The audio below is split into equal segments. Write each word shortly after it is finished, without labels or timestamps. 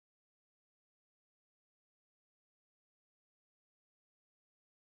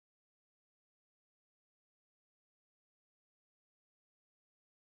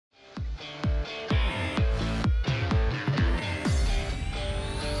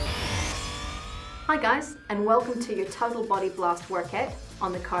Hi guys, and welcome to your Total Body Blast workout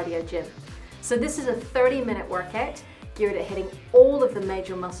on the Cardio Gym. So this is a 30-minute workout geared at hitting all of the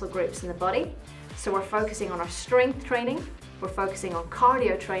major muscle groups in the body. So we're focusing on our strength training, we're focusing on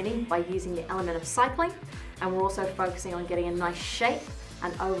cardio training by using the element of cycling, and we're also focusing on getting a nice shape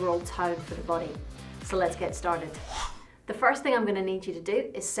and overall tone for the body. So let's get started. The first thing I'm going to need you to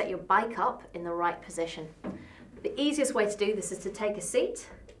do is set your bike up in the right position. The easiest way to do this is to take a seat,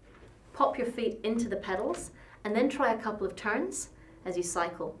 pop your feet into the pedals, and then try a couple of turns as you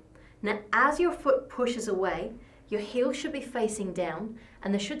cycle. Now, as your foot pushes away, your heel should be facing down,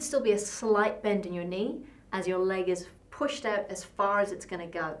 and there should still be a slight bend in your knee as your leg is pushed out as far as it's going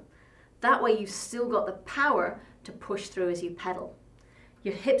to go. That way you've still got the power to push through as you pedal.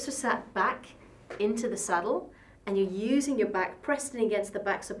 Your hips are sat back into the saddle, and you're using your back pressed in against the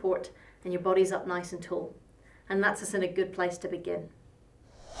back support, and your body's up nice and tall. And that's us in a good place to begin.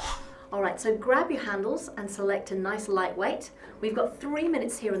 All right, so grab your handles and select a nice light weight. We've got 3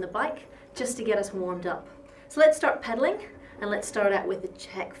 minutes here on the bike just to get us warmed up. So let's start pedaling, and let's start out with the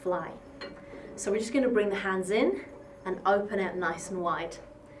check fly. So we're just going to bring the hands in and open out nice and wide.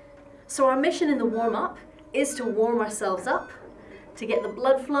 So our mission in the warm-up is to warm ourselves up, to get the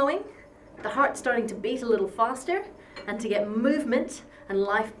blood flowing, the heart starting to beat a little faster, and to get movement and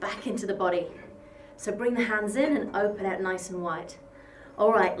life back into the body. So bring the hands in and open out nice and wide.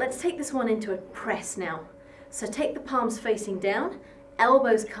 All right, let's take this one into a press now. So take the palms facing down,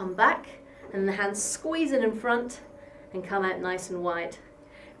 elbows come back, and the hands squeeze in front and come out nice and wide.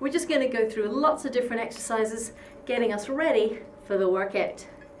 We're just going to go through lots of different exercises, getting us ready for the workout.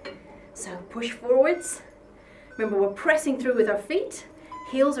 So push forwards. Remember, we're pressing through with our feet,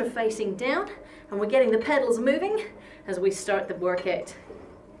 heels are facing down, and we're getting the pedals moving as we start the workout.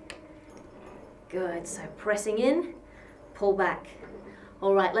 Good, so pressing in, pull back.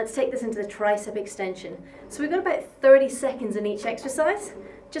 All right, let's take this into the tricep extension. So we've got about 30 seconds in each exercise,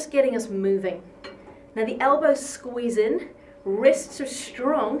 just getting us moving. Now the elbows squeeze in, wrists are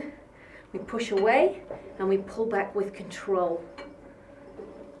strong, we push away and we pull back with control.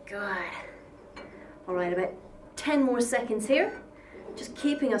 Good. All right, about 10 more seconds here, just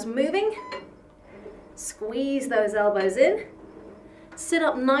keeping us moving. Squeeze those elbows in, sit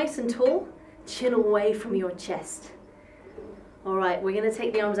up nice and tall, chin away from your chest. All right, we're going to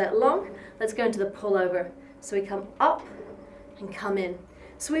take the arms out long. Let's go into the pullover. So we come up and come in.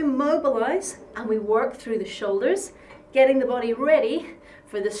 So we mobilize and we work through the shoulders, getting the body ready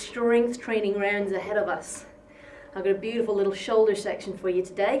for the strength training rounds ahead of us. I've got a beautiful little shoulder section for you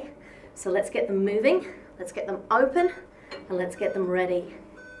today. So let's get them moving, let's get them open, and let's get them ready.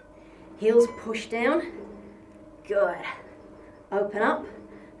 Heels push down. Good. Open up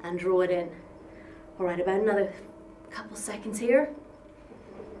and draw it in. All right, about another couple seconds here.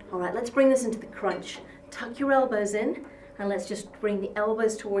 All right, let's bring this into the crunch. Tuck your elbows in, and let's just bring the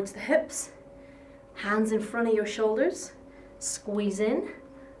elbows towards the hips. Hands in front of your shoulders. Squeeze in,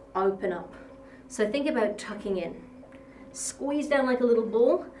 open up. So think about tucking in. Squeeze down like a little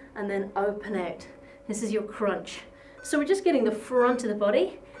ball, and then open out. This is your crunch. So we're just getting the front of the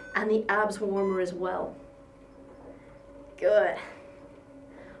body and the abs warmer as well. Good.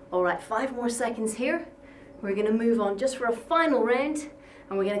 All right, 5 more seconds here. We're going to move on just for a final round,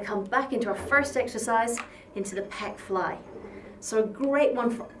 and we're going to come back into our first exercise, into the pec fly. So a great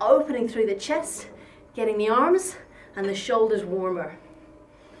one for opening through the chest, getting the arms and the shoulders warmer.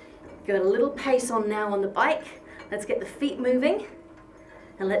 Got a little pace on now on the bike. Let's get the feet moving,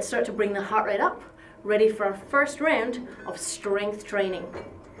 and let's start to bring the heart rate up, ready for our first round of strength training.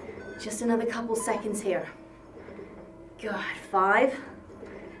 Just another couple seconds here. Good, 5,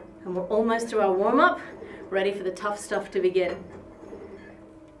 and we're almost through our warm-up. Ready for the tough stuff to begin.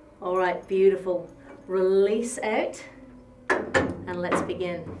 All right, beautiful. Release out, and let's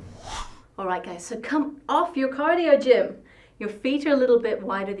begin. All right, guys, so come off your cardio gym. Your feet are a little bit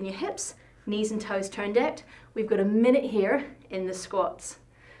wider than your hips, knees and toes turned out. We've got a minute here in the squats.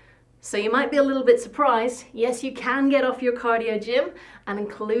 So you might be a little bit surprised. Yes, you can get off your cardio gym and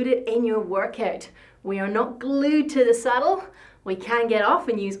include it in your workout. We are not glued to the saddle. We can get off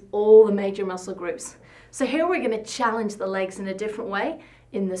and use all the major muscle groups. So here we're going to challenge the legs in a different way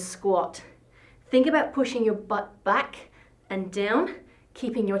in the squat. Think about pushing your butt back and down,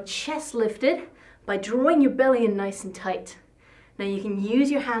 keeping your chest lifted by drawing your belly in nice and tight. Now you can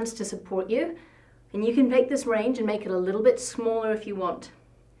use your hands to support you, and you can make this range and make it a little bit smaller if you want.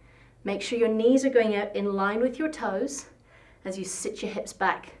 Make sure your knees are going out in line with your toes as you sit your hips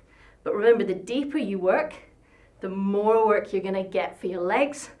back. But remember, the deeper you work, the more work you're going to get for your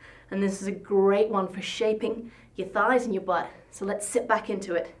legs And this is a great one for shaping your thighs and your butt. So let's sit back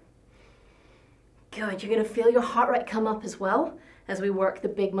into it. Good, you're gonna feel your heart rate come up as well as we work the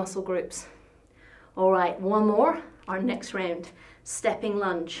big muscle groups. All right, one more, our next round, stepping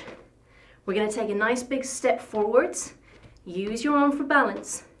lunge. We're gonna take a nice big step forwards, use your arm for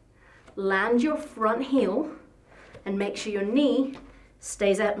balance, land your front heel, and make sure your knee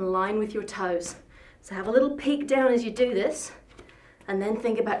stays out in line with your toes. So have a little peek down as you do this, and then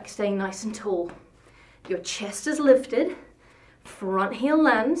think about staying nice and tall. Your chest is lifted, front heel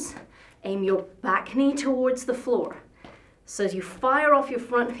lands, aim your back knee towards the floor. So as you fire off your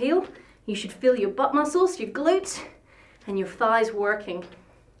front heel, you should feel your butt muscles, your glutes, and your thighs working.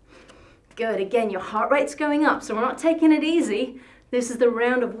 Good, again, your heart rate's going up, so we're not taking it easy. This is the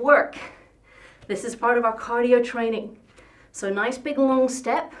round of work. This is part of our cardio training. So nice big long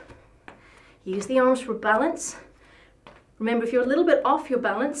step. Use the arms for balance. Remember, if you're a little bit off your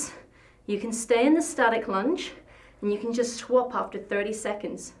balance, you can stay in the static lunge and you can just swap after 30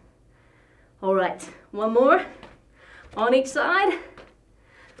 seconds. All right, one more on each side.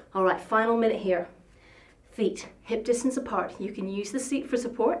 All right, final minute here. Feet hip distance apart. You can use the seat for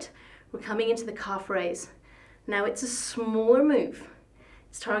support. We're coming into the calf raise. Now it's a smaller move.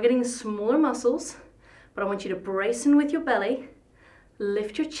 It's targeting smaller muscles, but I want you to brace in with your belly,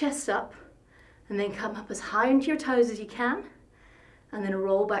 lift your chest up, and then come up as high into your toes as you can, and then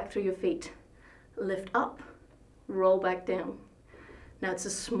roll back through your feet. Lift up, roll back down. Now it's a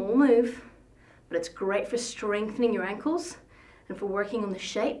small move, but it's great for strengthening your ankles and for working on the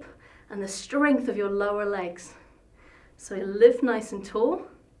shape and the strength of your lower legs. So lift nice and tall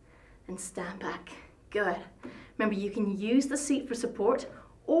and stand back. Good. Remember, you can use the seat for support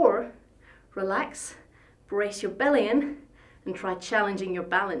or relax, brace your belly in, and try challenging your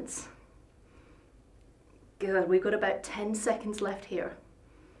balance. Good, we've got about 10 seconds left here.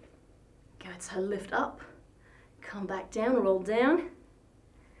 Good, so lift up, come back down, roll down.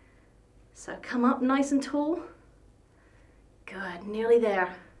 So come up nice and tall. Good, nearly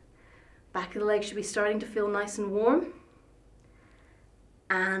there. Back of the leg should be starting to feel nice and warm.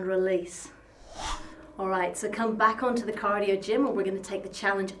 And release. All right, so come back onto the cardio gym and we're gonna take the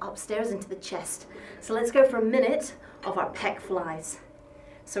challenge upstairs into the chest. So let's go for a minute of our pec flies.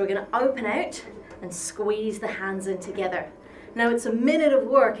 So we're gonna open out and squeeze the hands in together. Now it's a minute of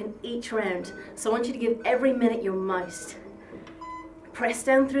work in each round, so I want you to give every minute your most. Press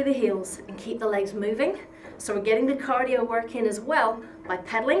down through the heels and keep the legs moving. So we're getting the cardio work in as well by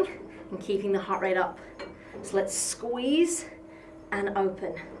pedaling and keeping the heart rate up. So let's squeeze and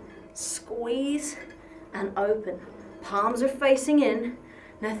open. Squeeze and open. Palms are facing in.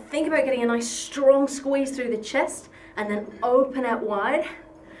 Now think about getting a nice strong squeeze through the chest and then open out wide.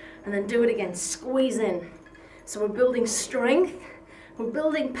 And then do it again, squeeze in. So we're building strength, we're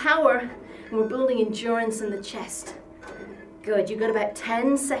building power, and we're building endurance in the chest. Good, you've got about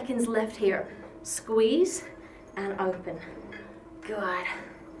 10 seconds left here. Squeeze and open. Good.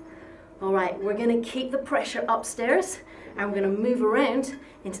 All right, we're gonna keep the pressure upstairs and we're gonna move around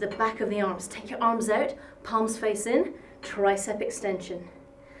into the back of the arms. Take your arms out, palms face in, tricep extension.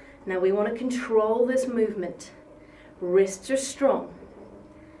 Now we wanna control this movement. Wrists are strong.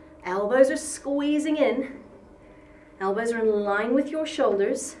 Elbows are squeezing in. Elbows are in line with your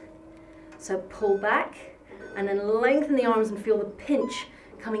shoulders. So pull back and then lengthen the arms and feel the pinch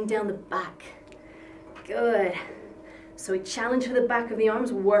coming down the back. Good. So we challenge for the back of the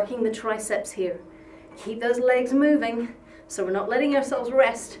arms, working the triceps here. Keep those legs moving, so we're not letting ourselves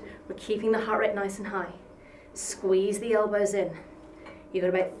rest. We're keeping the heart rate nice and high. Squeeze the elbows in. You've got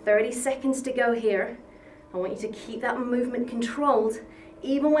about 30 seconds to go here. I want you to keep that movement controlled.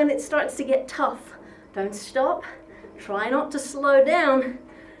 Even when it starts to get tough, don't stop. Try not to slow down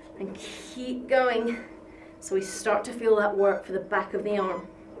and keep going so we start to feel that work for the back of the arm.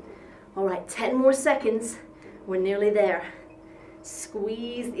 All right, 10 more seconds. We're nearly there.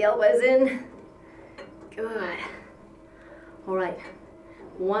 Squeeze the elbows in. Good. All right,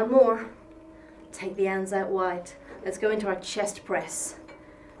 one more. Take the hands out wide. Let's go into our chest press.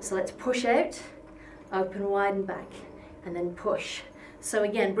 So let's push out, open wide and back, and then push. So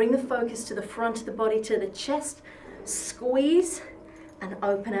again, bring the focus to the front of the body, to the chest, squeeze and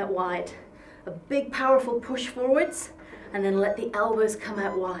open out wide. A big powerful push forwards and then let the elbows come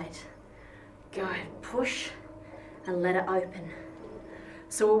out wide. Good, push and let it open.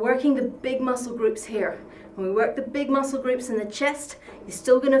 So we're working the big muscle groups here. When we work the big muscle groups in the chest, you're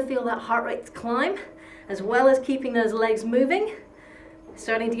still gonna feel that heart rate climb as well as keeping those legs moving,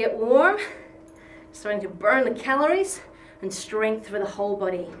 starting to get warm, starting to burn the calories, and strength for the whole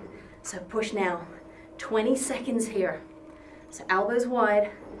body. So push now, 20 seconds here. So elbows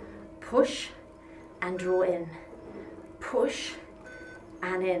wide, push and draw in. Push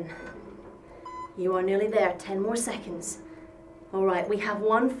and in. You are nearly there, 10 more seconds. All right, we have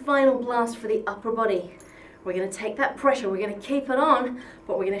one final blast for the upper body. We're gonna take that pressure, we're gonna keep it on,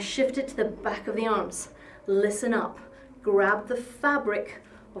 but we're gonna shift it to the back of the arms. Listen up, grab the fabric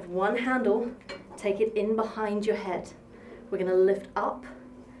of one handle, take it in behind your head. We're gonna lift up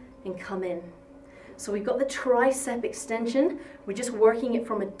and come in. So we've got the tricep extension. We're just working it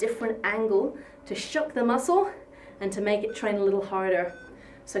from a different angle to shock the muscle and to make it train a little harder.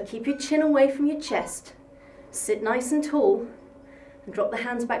 So keep your chin away from your chest. Sit nice and tall and drop the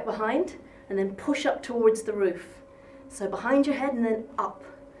hands back behind and then push up towards the roof. So behind your head and then up.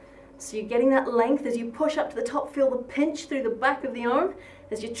 So you're getting that length as you push up to the top. Feel the pinch through the back of the arm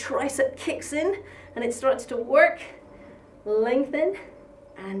as your tricep kicks in and it starts to work. Lengthen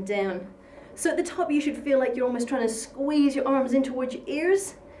and down. So at the top you should feel like you're almost trying to squeeze your arms in towards your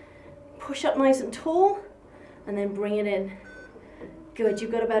ears. Push up nice and tall and then bring it in. Good,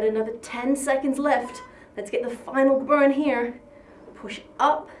 you've got about another 10 seconds left. Let's get the final burn here. Push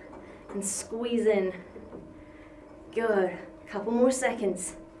up and squeeze in. Good, couple more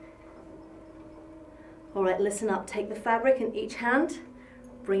seconds. All right, listen up. Take the fabric in each hand,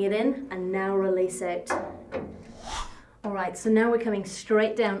 bring it in, and now release out. All right, so now we're coming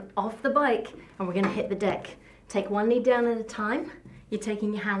straight down off the bike and we're gonna hit the deck. Take one knee down at a time. You're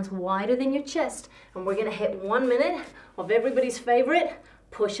taking your hands wider than your chest and we're gonna hit 1 minute of everybody's favorite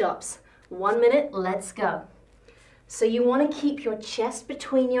push-ups. 1 minute, let's go. So you wanna keep your chest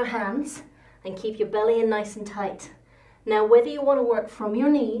between your hands and keep your belly in nice and tight. Now, whether you wanna work from your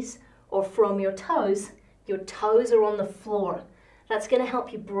knees or from your toes are on the floor. That's gonna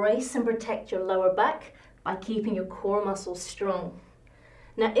help you brace and protect your lower back by keeping your core muscles strong.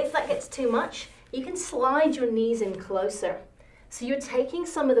 Now, if that gets too much, you can slide your knees in closer. So you're taking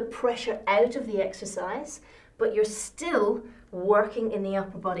some of the pressure out of the exercise, but you're still working in the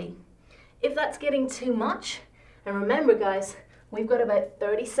upper body. If that's getting too much, and remember guys, we've got about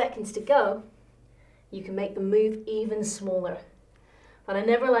 30 seconds to go, you can make the move even smaller. But I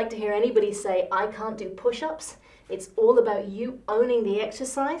never like to hear anybody say, I can't do push-ups. It's all about you owning the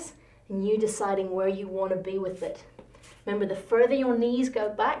exercise and you deciding where you want to be with it. Remember, the further your knees go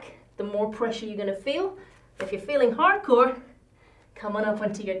back, the more pressure you're going to feel. If you're feeling hardcore, come on up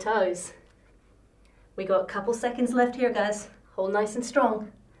onto your toes. We got a couple seconds left here, guys. Hold nice and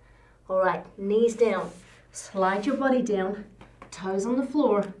strong. All right, knees down. Slide your body down, toes on the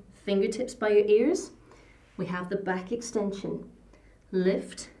floor, fingertips by your ears. We have the back extension.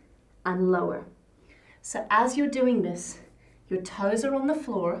 Lift and lower. So as you're doing this, your toes are on the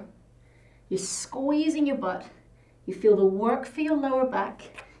floor, you're squeezing your butt, you feel the work for your lower back,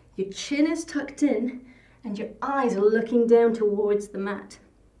 your chin is tucked in, and your eyes are looking down towards the mat.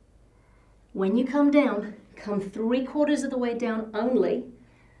 When you come down, come 3/4 of the way down only,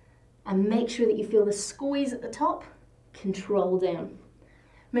 and make sure that you feel the squeeze at the top, control down.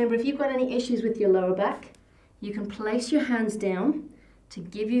 Remember, if you've got any issues with your lower back, you can place your hands down to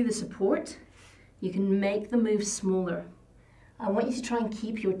give you the support. You can make the move smaller. I want you to try and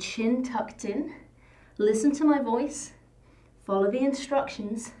keep your chin tucked in. Listen to my voice. Follow the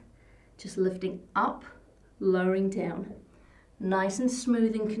instructions. Just lifting up, lowering down. Nice and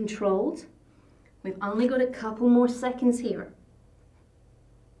smooth and controlled. We've only got a couple more seconds here.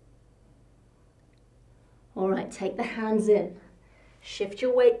 All right, take the hands in. Shift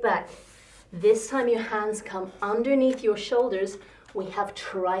your weight back. This time your hands come underneath your shoulders. We have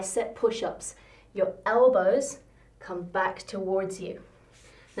tricep push-ups. Your elbows come back towards you.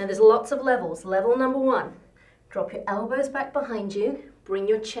 Now there's lots of levels. Level number 1, drop your elbows back behind you, bring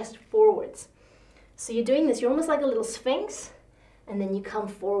your chest forwards. So you're doing this, you're almost like a little sphinx, and then you come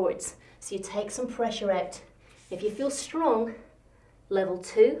forwards. So you take some pressure out. If you feel strong, level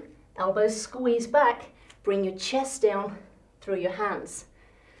 2, elbows squeeze back, bring your chest down through your hands.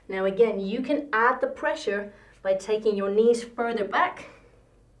 Now again, you can add the pressure by taking your knees further back.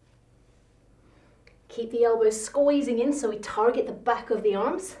 Keep the elbows squeezing in so we target the back of the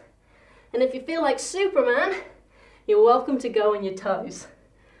arms. And if you feel like Superman, you're welcome to go on your toes.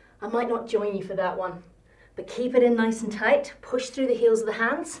 I might not join you for that one, but keep it in nice and tight. Push through the heels of the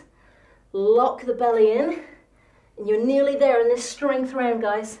hands. Lock the belly in. And you're nearly there in this strength round,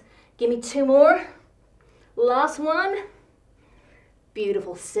 guys. Give me 2 more. Last one.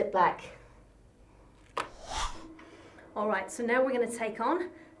 Beautiful, sit back. All right, so now we're gonna take on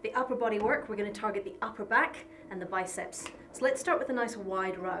the upper body work. We're gonna target the upper back and the biceps. So let's start with a nice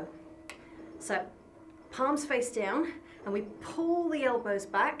wide row. So palms face down, and we pull the elbows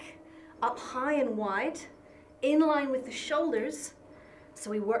back, up high and wide, in line with the shoulders, So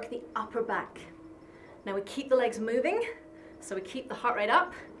we work the upper back. Now we keep the legs moving, so we keep the heart rate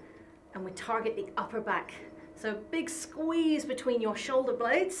up, and we target the upper back. So big squeeze between your shoulder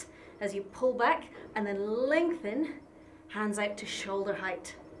blades as you pull back, and then lengthen, hands out to shoulder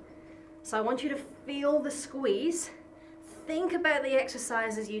height. So I want you to feel the squeeze. Think about the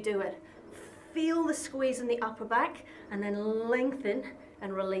exercise as you do it. Feel the squeeze in the upper back, and then lengthen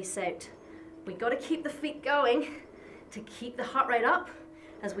and release out. We've got to keep the feet going to keep the heart rate up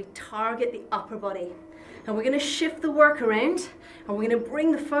as we target the upper body. And we're going to shift the work around, and we're going to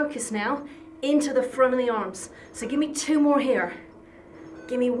bring the focus now into the front of the arms. So give me 2 more here.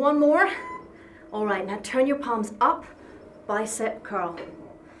 Give me 1 more. All right, now turn your palms up, bicep curl.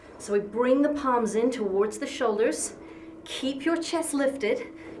 So we bring the palms in towards the shoulders. Keep your chest lifted,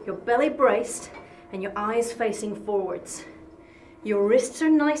 your belly braced, and your eyes facing forwards. Your wrists are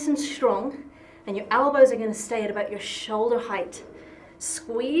nice and strong, and your elbows are going to stay at about your shoulder height.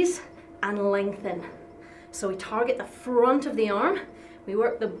 Squeeze and lengthen. So we target the front of the arm. We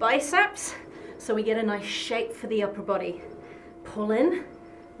work the biceps, so we get a nice shape for the upper body. Pull in,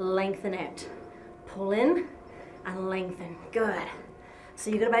 lengthen out. Pull in and lengthen. Good. So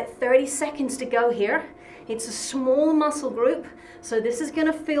you've got about 30 seconds to go here. It's a small muscle group, so this is going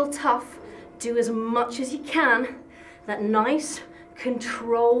to feel tough. Do as much as you can. That nice,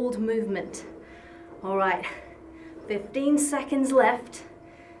 controlled movement. All right, 15 seconds left.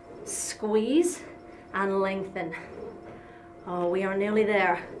 Squeeze and lengthen. Oh, we are nearly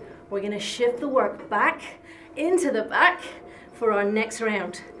there. We're going to shift the work back into the back for our next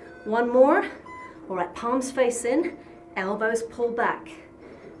round. 1 more. All right, palms face in, elbows pull back.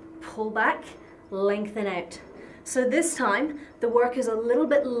 Pull back, lengthen out. So this time, the work is a little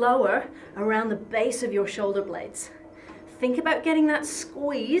bit lower around the base of your shoulder blades. Think about getting that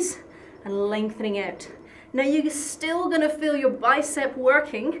squeeze and lengthening out. Now you're still going to feel your bicep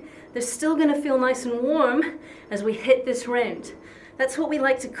working. They're still going to feel nice and warm as we hit this round. That's what we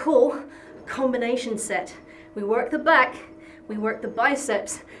like to call a combination set. We work the back, we work the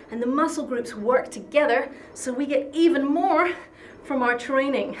biceps, and the muscle groups work together so we get even more from our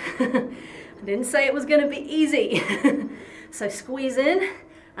training. I didn't say it was going to be easy. So squeeze in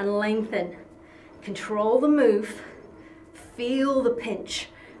and lengthen. Control the move. Feel the pinch.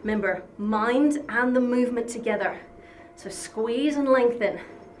 Remember, mind and the movement together. So squeeze and lengthen.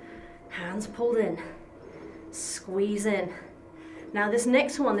 Hands pulled in. Squeeze in. Now this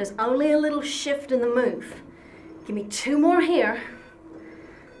next one, there's only a little shift in the move. Give me 2 more here.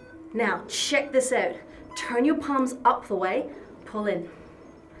 Now check this out. Turn your palms up the way. Pull in.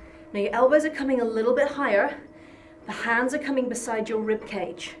 Now your elbows are coming a little bit higher. The hands are coming beside your rib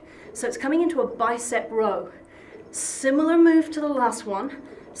cage. So it's coming into a bicep row. Similar move to the last one.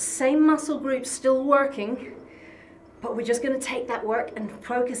 Same muscle group still working. But we're just going to take that work and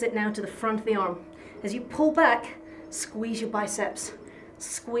focus it now to the front of the arm. As you pull back, squeeze your biceps.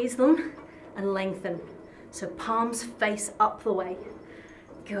 Squeeze them and lengthen. So palms face up the way.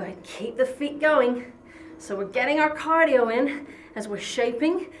 Good. Keep the feet going. So we're getting our cardio in as we're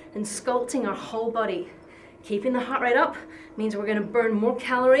shaping and sculpting our whole body. Keeping the heart rate up means we're going to burn more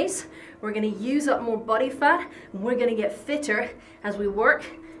calories, we're going to use up more body fat, and we're going to get fitter as we work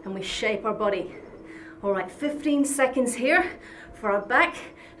and we shape our body. All right, 15 seconds here for our back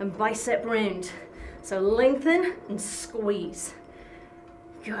and bicep round. So lengthen and squeeze.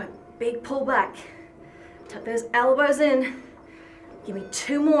 Good. Big pull back. Tuck those elbows in. Give me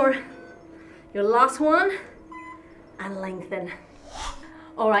 2 more. Your last one, and lengthen.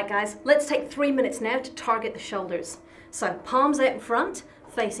 All right, guys, let's take 3 minutes now to target the shoulders. So palms out in front,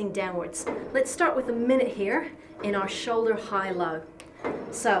 facing downwards. Let's start with a minute here in our shoulder high-low.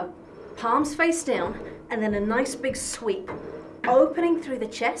 So palms face down, and then a nice big sweep, opening through the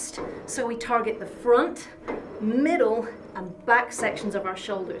chest, so we target the front, middle, and back sections of our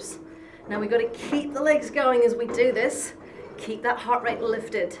shoulders. Now we've got to keep the legs going as we do this. Keep that heart rate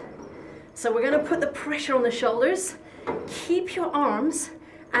lifted. So we're going to put the pressure on the shoulders. Keep your arms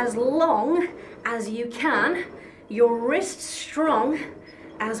as long as you can, your wrists strong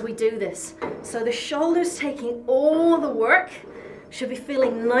as we do this. So the shoulders taking all the work, should be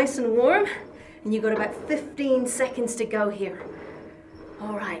feeling nice and warm, and you've got about 15 seconds to go here.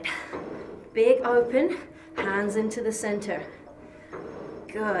 All right, big open, hands into the center.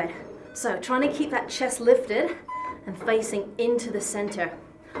 Good. So trying to keep that chest lifted and facing into the center.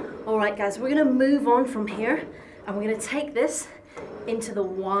 All right, guys, we're going to move on from here, and we're going to take this into the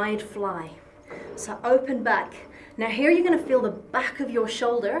wide fly. So open back. Now here you're going to feel the back of your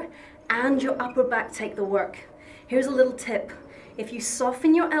shoulder and your upper back take the work. Here's a little tip. If you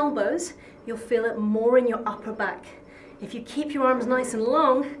soften your elbows, you'll feel it more in your upper back. If you keep your arms nice and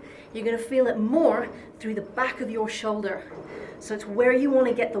long, you're going to feel it more through the back of your shoulder. So it's where you want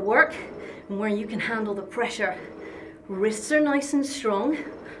to get the work and where you can handle the pressure. Wrists are nice and strong.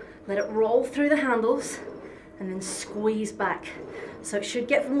 Let it roll through the handles and then squeeze back. So it should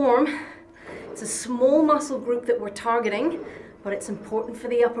get warm. It's a small muscle group that we're targeting, but it's important for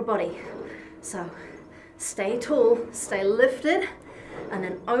the upper body. So stay tall, stay lifted, and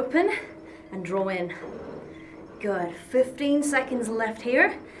then open and draw in. Good. 15 seconds left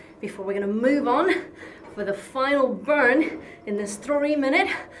here before we're going to move on for the final burn in this 3-minute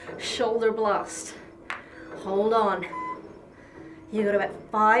shoulder blast. Hold on. You've got about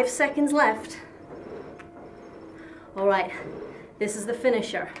 5 seconds left. All right, this is the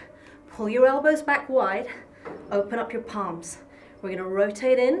finisher. Pull your elbows back wide, open up your palms. We're going to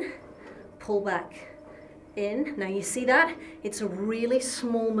rotate in, pull back, in. Now you see that? It's a really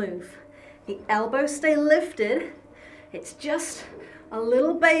small move. The elbows stay lifted. It's just a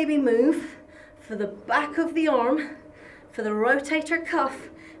little baby move for the back of the arm, for the rotator cuff,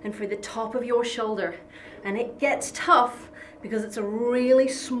 and for the top of your shoulder. And it gets tough because it's a really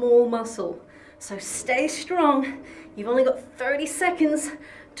small muscle. So stay strong. You've only got 30 seconds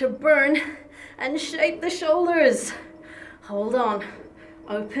to burn and shape the shoulders. Hold on.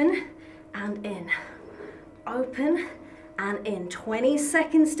 Open and in. Open and in. 20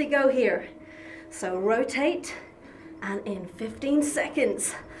 seconds to go here. So rotate and in. 15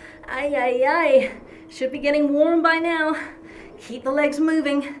 seconds. Ay, ay, ay. Should be getting warm by now. Keep the legs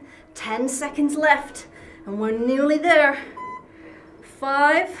moving. 10 seconds left. And we're nearly there.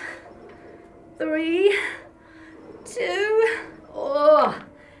 5, 3, 2,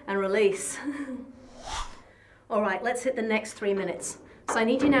 and release. All right, let's hit the next 3 minutes. So I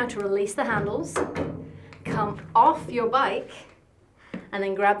need you now to release the handles, come off your bike, and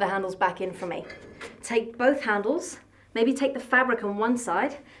then grab the handles back in for me. Take both handles, maybe take the fabric on one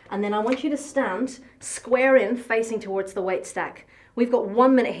side, and then I want you to stand square in, facing towards the weight stack. We've got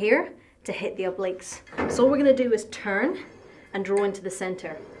 1 minute here to hit the obliques. So all we're gonna do is turn and draw into the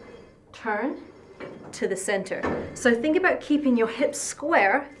center. Turn to the center. So think about keeping your hips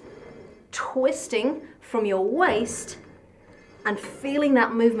square, twisting from your waist, and feeling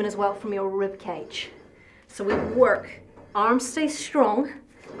that movement as well from your rib cage. So we work, arms stay strong,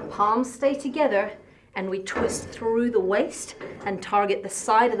 palms stay together, and we twist through the waist and target the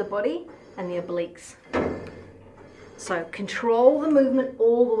side of the body and the obliques. So control the movement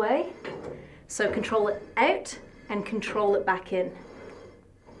all the way. So control it out and control it back in.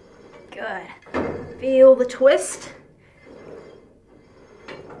 Good. Feel the twist.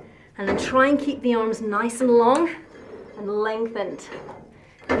 And then try and keep the arms nice and long and lengthened.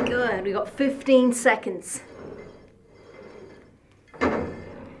 Good. We've got 15 seconds.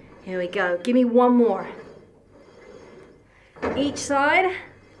 Here we go. Give me one more. Each side.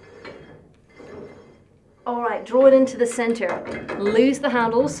 All right, draw it into the center. Lose the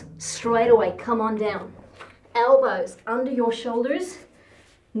handles straight away. Come on down. Elbows under your shoulders.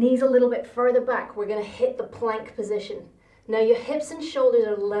 Knees a little bit further back. We're going to hit the plank position. Now your hips and shoulders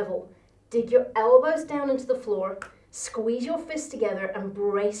are level. Dig your elbows down into the floor. Squeeze your fists together and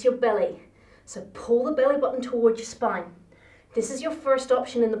brace your belly. So pull the belly button towards your spine. This is your first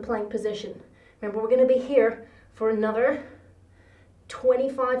option in the plank position. Remember, we're going to be here for another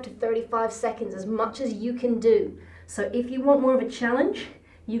 25 to 35 seconds, as much as you can do. So if you want more of a challenge,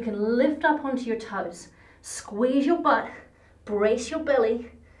 you can lift up onto your toes. Squeeze your butt, brace your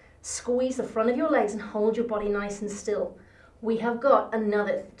belly, squeeze the front of your legs and hold your body nice and still. We have got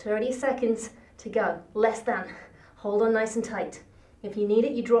another 30 seconds to go, less than. Hold on nice and tight. If you need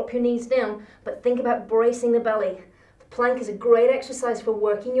it, you drop your knees down, but think about bracing the belly. The plank is a great exercise for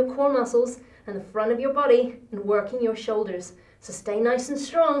working your core muscles and the front of your body and working your shoulders. So stay nice and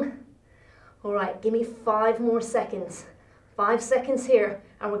strong. All right, give me 5 more seconds. 5 seconds here,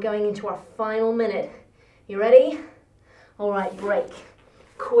 and we're going into our final minute. You ready? All right, break.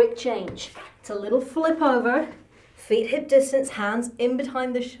 Quick change. It's a little flip over. Feet hip distance, hands in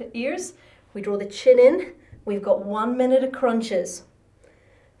behind the ears. We draw the chin in. We've got 1 minute of crunches.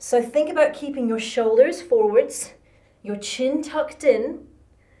 So think about keeping your shoulders forwards, your chin tucked in,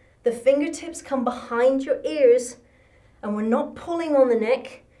 the fingertips come behind your ears, and we're not pulling on the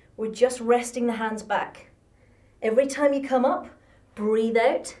neck, we're just resting the hands back. Every time you come up, breathe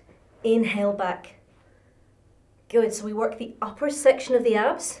out, inhale back. Good, so we work the upper section of the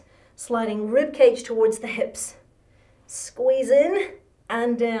abs, sliding rib cage towards the hips. Squeeze in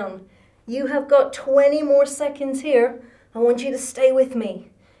and down. You have got 20 more seconds here. I want you to stay with me.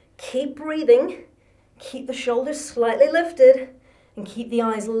 Keep breathing, keep the shoulders slightly lifted, and keep the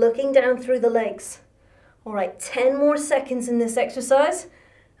eyes looking down through the legs. All right, 10 more seconds in this exercise,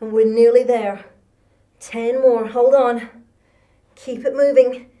 and we're nearly there. 10 more, hold on. Keep it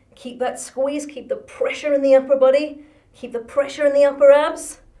moving. Keep that squeeze, keep the pressure in the upper body, keep the pressure in the upper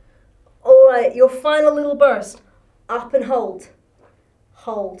abs. All right, your final little burst. Up and hold.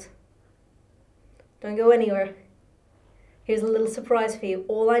 Hold. Don't go anywhere. Here's a little surprise for you.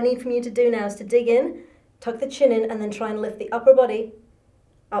 All I need from you to do now is to dig in, tuck the chin in, and then try and lift the upper body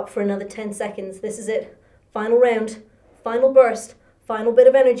up for another 10 seconds. This is it. Final round, final burst, final bit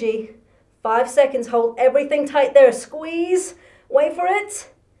of energy. 5 seconds, hold everything tight there. Squeeze, wait for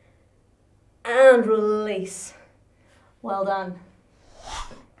it, and release. Well done.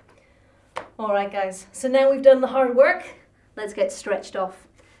 All right, guys, so now we've done the hard work. Let's get stretched off.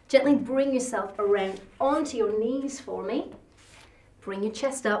 Gently bring yourself around onto your knees for me. Bring your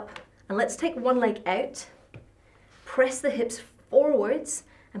chest up, and let's take one leg out. Press the hips forwards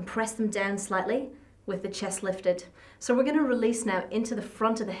and press them down slightly with the chest lifted. So we're going to release now into the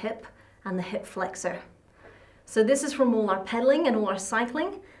front of the hip and the hip flexor. So this is from all our pedaling and all our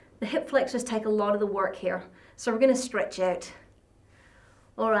cycling. The hip flexors take a lot of the work here. So we're going to stretch out.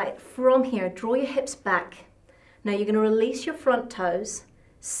 All right, from here, draw your hips back. Now you're going to release your front toes,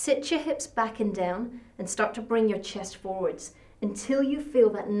 sit your hips back and down, and start to bring your chest forwards until you feel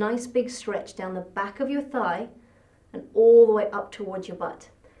that nice big stretch down the back of your thigh and all the way up towards your butt.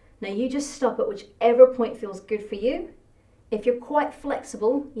 Now you just stop at whichever point feels good for you. If you're quite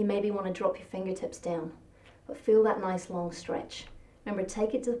flexible, you maybe want to drop your fingertips down, but feel that nice long stretch. Remember,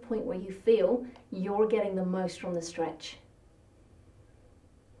 take it to the point where you feel you're getting the most from the stretch.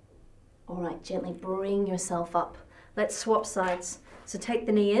 All right, gently bring yourself up. Let's swap sides. So take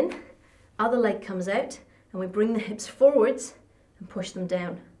the knee in, other leg comes out, and we bring the hips forwards and push them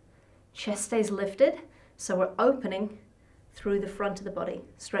down. Chest stays lifted, so we're opening through the front of the body,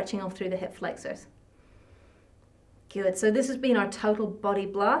 stretching off through the hip flexors. Good, so this has been our total body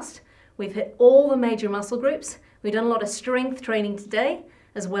blast. We've hit all the major muscle groups. We've done a lot of strength training today,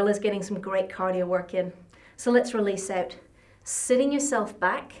 as well as getting some great cardio work in. So let's release out. Sitting yourself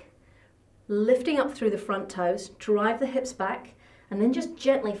back, lifting up through the front toes, drive the hips back, and then just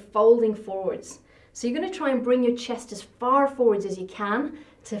gently folding forwards. So you're going to try and bring your chest as far forwards as you can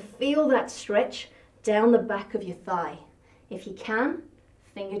to feel that stretch down the back of your thigh. If you can,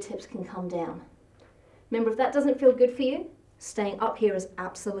 fingertips can come down. Remember, if that doesn't feel good for you, staying up here is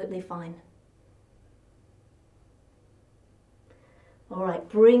absolutely fine. All right,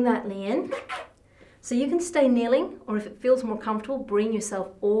 bring that knee in. So you can stay kneeling, or if it feels more comfortable, bring yourself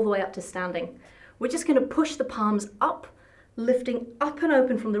all the way up to standing. We're just going to push the palms up, lifting up and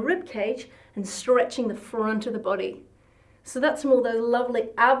open from the rib cage and stretching the front of the body. So that's from all those lovely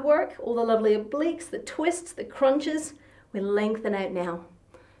ab work, all the lovely obliques, the twists, the crunches. We lengthen out now.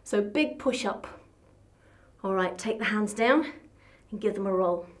 So big push up. All right, take the hands down and give them a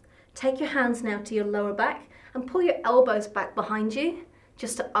roll. Take your hands now to your lower back and pull your elbows back behind you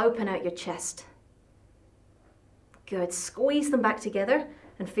just to open out your chest. Good, squeeze them back together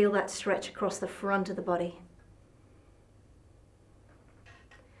and feel that stretch across the front of the body.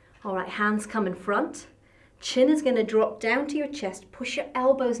 All right, hands come in front. Chin is going to drop down to your chest. Push your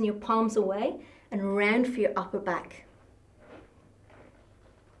elbows and your palms away and round for your upper back.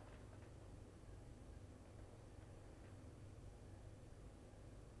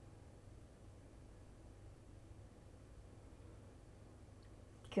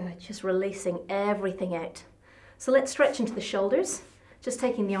 Good, just releasing everything out. So let's stretch into the shoulders. Just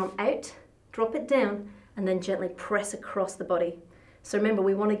taking the arm out, drop it down, and then gently press across the body. So remember,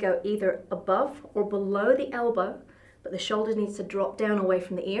 we want to go either above or below the elbow, but the shoulder needs to drop down away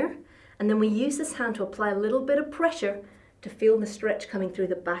from the ear. And then we use this hand to apply a little bit of pressure to feel the stretch coming through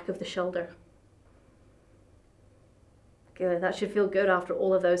the back of the shoulder. Good, that should feel good after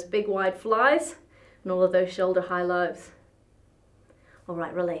all of those big wide flies and all of those shoulder high lows. All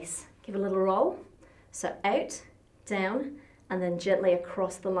right, release. Give a little roll. So out, down, and then gently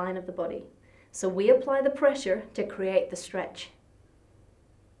across the line of the body. So we apply the pressure to create the stretch.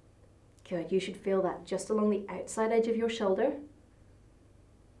 Good, you should feel that just along the outside edge of your shoulder.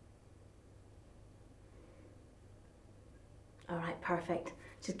 All right, perfect.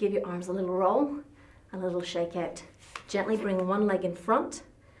 Just give your arms a little roll, a little shake out. Gently bring one leg in front,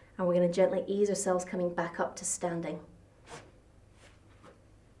 and we're going to gently ease ourselves coming back up to standing.